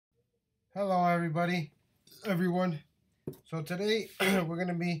Hello everyone. So today we're going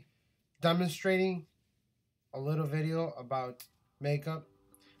to be demonstrating a little video about makeup,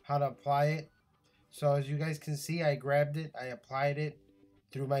 how to apply it. So as you guys can see, I grabbed it, I applied it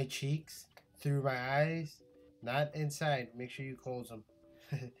through my cheeks, through my eyes, not inside. Make sure you close them.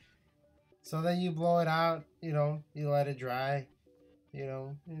 So then you blow it out, you let it dry,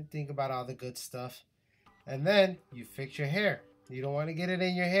 you think about all the good stuff. And then you fix your hair. You don't want to get it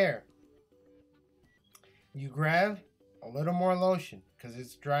in your hair. You grab a little more lotion because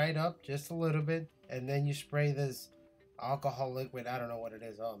it's dried up just a little bit, and then you spray this alcohol liquid. I don't know what it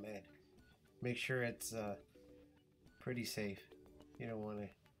is. Oh man, make sure it's pretty safe. You don't want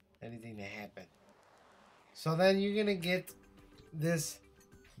anything to happen. So then you're gonna get this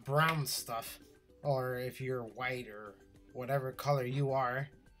brown stuff, or if you're white or whatever color you are,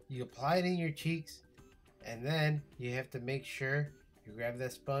 you apply it in your cheeks, and then you have to make sure you grab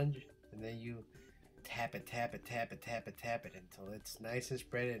that sponge and then you tap it until it's nice and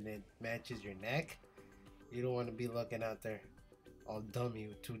spread and it matches your neck. You don't want to be looking out there all dummy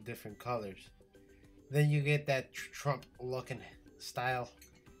with two different colors. Then you get that Trump looking style.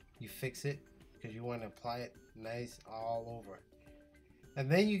 You fix it because you want to apply it nice all over.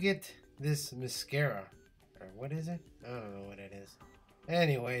 And then you get this mascara, or what is it? I don't know what it is.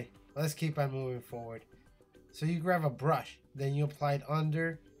 Anyway, let's keep on moving forward. So you grab a brush, then you apply it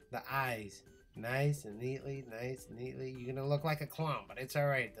under the eyes. Nice and neatly. You're gonna look like a clown, but it's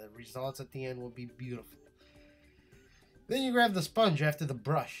alright. The results at the end will be beautiful. Then you grab the sponge after the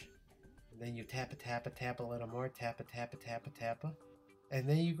brush. Then you tap a little more. Tap. And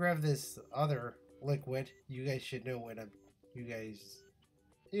then you grab this other liquid. You guys should know what you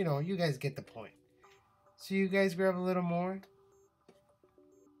guys get the point. So you guys grab a little more.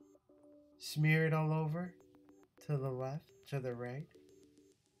 Smear it all over. To the left, to the right,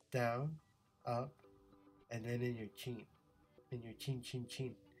 down, up, and then in your chin,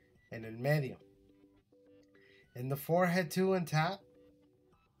 and in medio, in the forehead too, on top.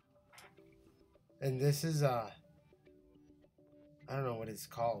 And this is I don't know what it's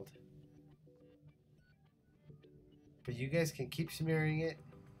called, but you guys can keep smearing it,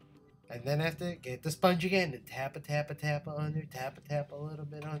 and then after, get the sponge again and tap under, tap a little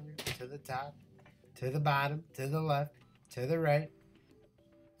bit under, to the top, to the bottom, to the left, to the right,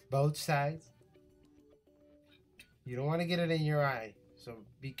 both sides. You don't want to get it in your eye, so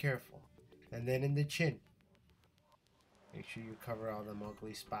be careful. And then in the chin. Make sure you cover all them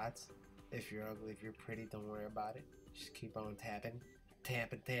ugly spots. If you're ugly, if you're pretty, don't worry about it. Just keep on tapping.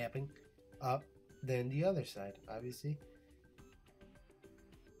 Up, then the other side, obviously.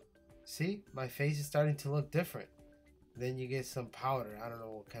 See, my face is starting to look different. Then you get some powder. I don't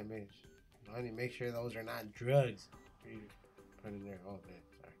know what kind it is. Honey, make sure those are not drugs. You put in there. Oh man,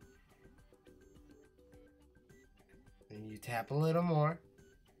 sorry. Then you tap a little more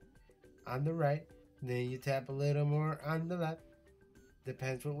on the right. Then you tap a little more on the left.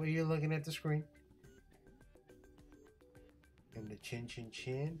 Depends what way you're looking at the screen. And the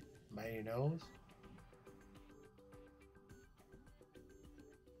chin by your nose.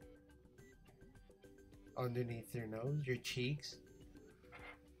 Underneath your nose, your cheeks.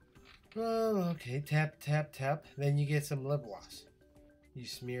 Oh, okay. Tap. Then you get some lip gloss. You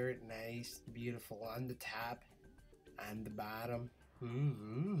smear it nice, beautiful on the top, on the bottom.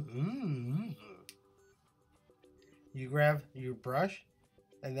 You grab your brush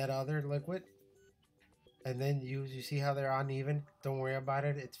and that other liquid, and then you see how they're uneven. Don't worry about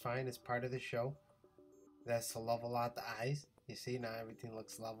it. It's fine. It's part of the show. That's to level out the eyes. You see, now everything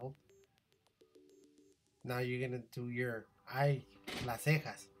looks leveled. Now you're gonna do your las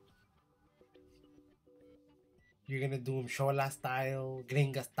cejas. You're gonna do them chola style,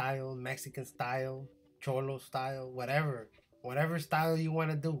 gringa style, Mexican style, cholo style, whatever style you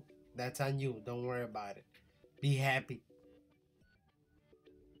want to do. That's on you. Don't worry about it. Be happy.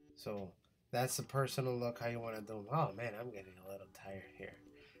 So that's the personal look, how you want to do them. Oh man, I'm getting a little tired here.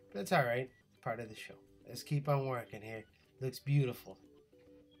 That's all right. It's part of the show. Let's keep on working here. Looks beautiful.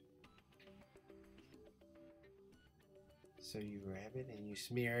 So you grab it and you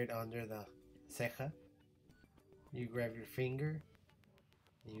smear it under the ceja. You grab your finger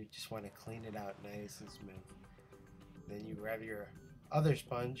and you just want to clean it out nice and smooth. Then you grab your other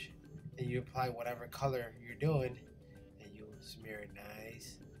sponge and you apply whatever color you're doing and you smear it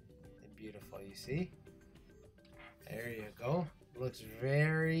nice and beautiful. You see? There you go. Looks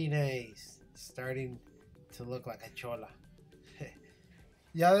very nice. Starting to look like a chola.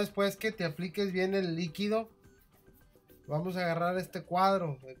 Ya después que te apliques bien el líquido, vamos a agarrar este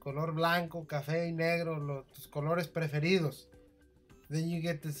cuadro de color blanco, café y negro, tus colores preferidos. Then you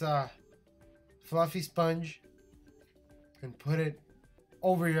get this fluffy sponge and put it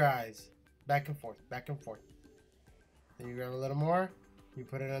over your eyes. Back and forth, back and forth. Then you grab a little more. You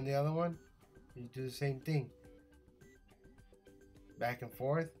put it on the other one. You do the same thing. Back and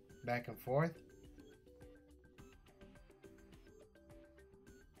forth, back and forth.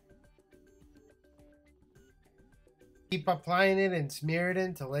 Keep applying it and smear it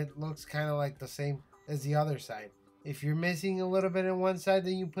until it looks kind of like the same as the other side. If you're missing a little bit on one side,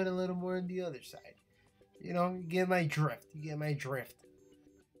 then you put a little more on the other side. You know, you get my drift. You get my drift.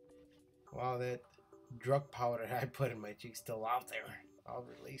 Wow, that drug powder I put in my cheek still out there. I'll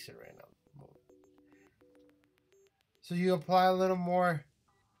release it right now. So you apply a little more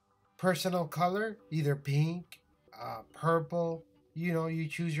personal color, either pink, purple. You know, you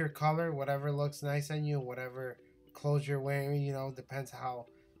choose your color, whatever looks nice on you, whatever clothes you're wearing. You know, depends how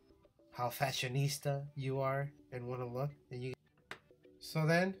fashionista you are and want to look. And you. So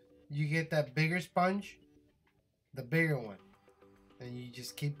then you get that bigger sponge, the bigger one, and you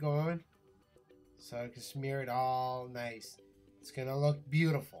just keep going. So you can smear it all nice. It's gonna look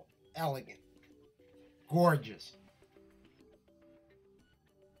beautiful, elegant, gorgeous.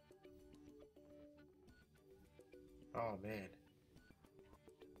 Oh man.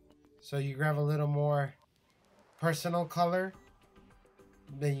 So you grab a little more personal color,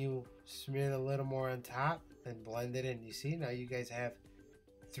 then you smear it a little more on top and blend it in. You see, now you guys have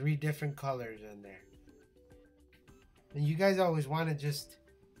 3 different colors in there. And you guys always want to just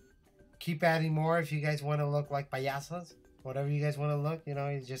keep adding more if you guys want to look like payasos. Whatever you guys want to look, you know,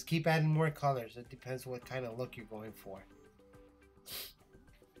 you just keep adding more colors. It depends what kind of look you're going for.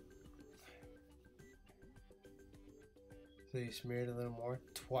 So you smear it a little more,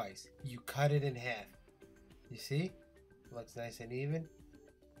 twice. You cut it in half. You see? Looks nice and even.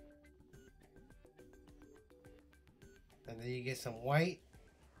 And then you get some white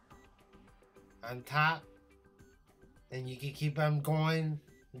on top. And you can keep them going.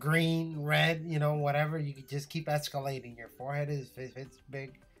 Green, red, you know, whatever. You can just keep escalating. Your forehead is, if it's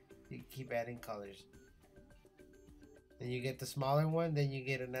big, you can keep adding colors. Then you get the smaller one. Then you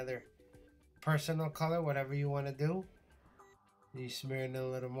get another personal color, whatever you want to do. You smear it a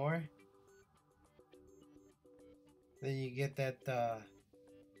little more. Then you get that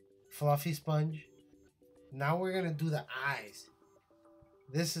fluffy sponge. Now we're going to do the eyes.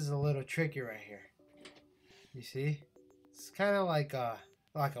 This is a little tricky right here. You see? It's kind of like a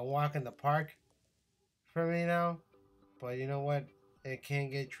walk in the park for me now. But you know what? It can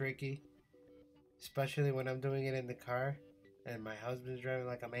get tricky. Especially when I'm doing it in the car. And my husband's driving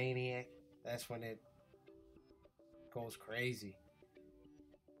like a maniac. That's when it goes crazy.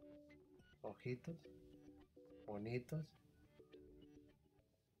 Ojitos. Bonitos.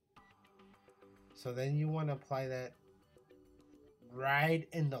 So then you want to apply that right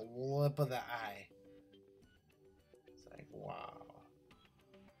in the lip of the eye. It's like, wow.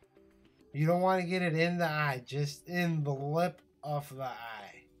 You don't want to get it in the eye, just in the lip of the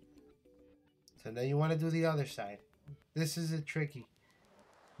eye. So then you want to do the other side. This is a tricky.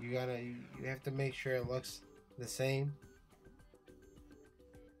 You have to make sure it looks the same.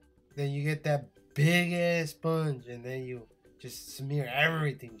 Then you get that big ass sponge and then you just smear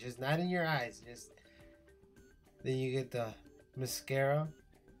everything, just not in your eyes, just then you get the mascara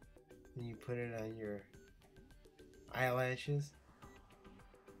and you put it on your eyelashes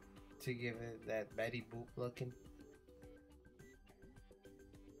to give it that Betty Boop looking.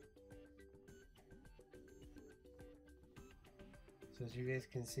 So as you guys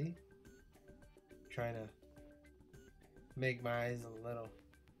can see, I'm trying to make my eyes a little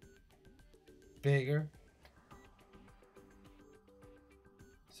bigger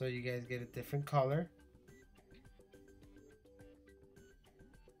so you guys get a different color,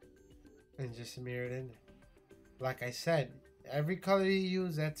 and just smear it in there. Like I said, every color you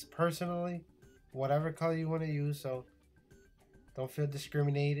use, that's personally whatever color you want to use, so don't feel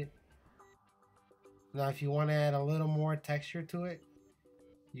discriminated. Now if you want to add a little more texture to it,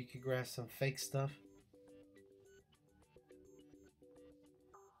 you could grab some fake stuff.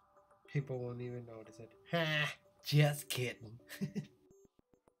 People won't even notice it. Ha! Just kidding.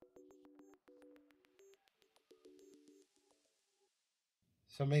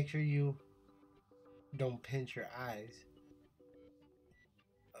 So make sure you don't pinch your eyes.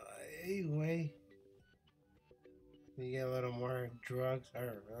 Anyway, you get a little more drugs. I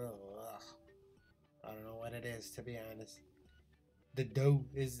don't know what it is, to be honest. The dough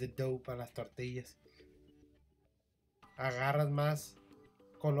is the dough para las tortillas. Agarras más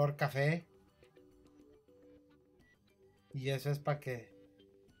color café y eso es para que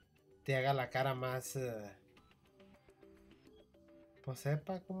te haga la cara más pues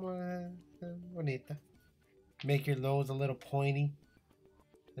sepa como bonita. Make your nose a little pointy.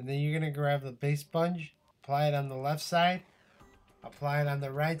 And then you're going to grab the base sponge, apply it on the left side, apply it on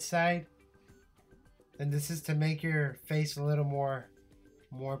the right side. And this is to make your face a little more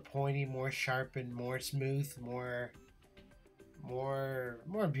pointy, more sharpened, more smooth, more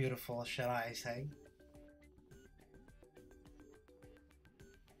beautiful, shall I say.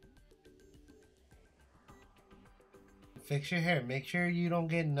 Fix your hair. Make sure you don't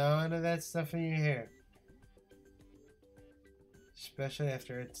get none of that stuff in your hair. Especially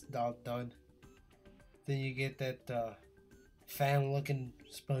after it's all done. Then you get that fan looking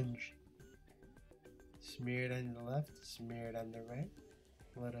sponge. Smear it on the left, smear it on the right.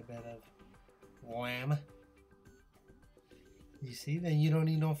 A little bit of wham. You see, then you don't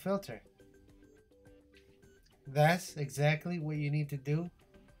need no filter. That's exactly what you need to do,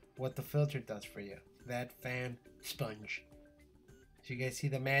 what the filter does for you. That fan sponge. So you guys see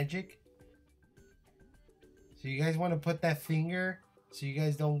the magic? So you guys want to put that finger so you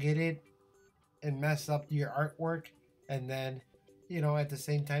guys don't get it and mess up your artwork, and then, you know, at the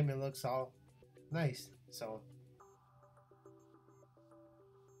same time it looks all nice. So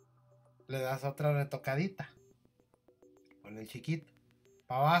le das otra retocadita con el chiquito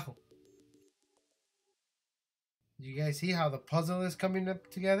para abajo. You guys see how the puzzle is coming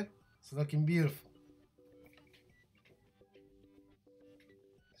up together? It's looking beautiful.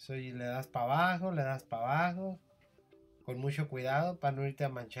 So y le das para abajo, con mucho cuidado para no irte a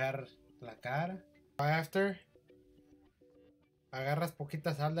manchar la cara. After, agarras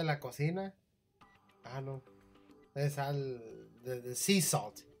poquita sal de la cocina. Ah, no. Es sal, the sea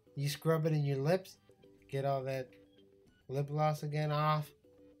salt. You scrub it in your lips, get all that lip gloss again off,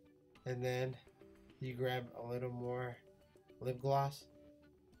 and then you grab a little more lip gloss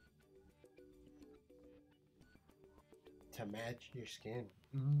to match your skin.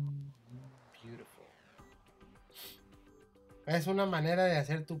 Beautiful. Es una manera de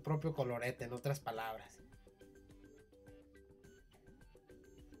hacer tu propio colorete, en otras palabras.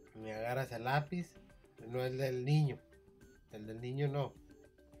 Me agarras el lápiz, no el del niño. El del niño no.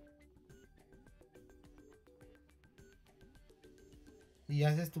 Y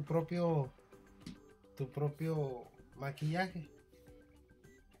haces tu propio maquillaje.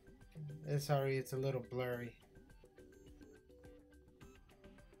 Sorry, it's a little blurry.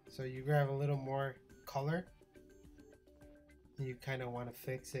 So you grab a little more color. And you kind of want to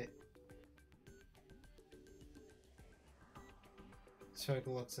fix it so it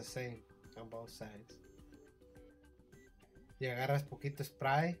looks the same on both sides. Y agarras poquito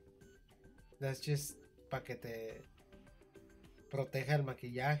spray. That's just para que te proteja el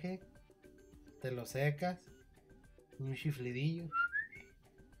maquillaje. Te lo secas. Un chiflidillo.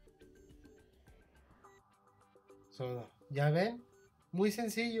 So, ¿ya ven? Muy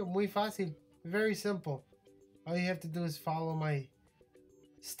sencillo, muy fácil. Very simple. All you have to do is follow my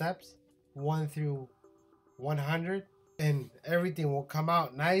steps 1 through 100 and everything will come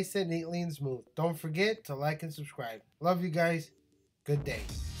out nice and neatly and smooth. Don't forget to like and subscribe. Love you guys. Good day.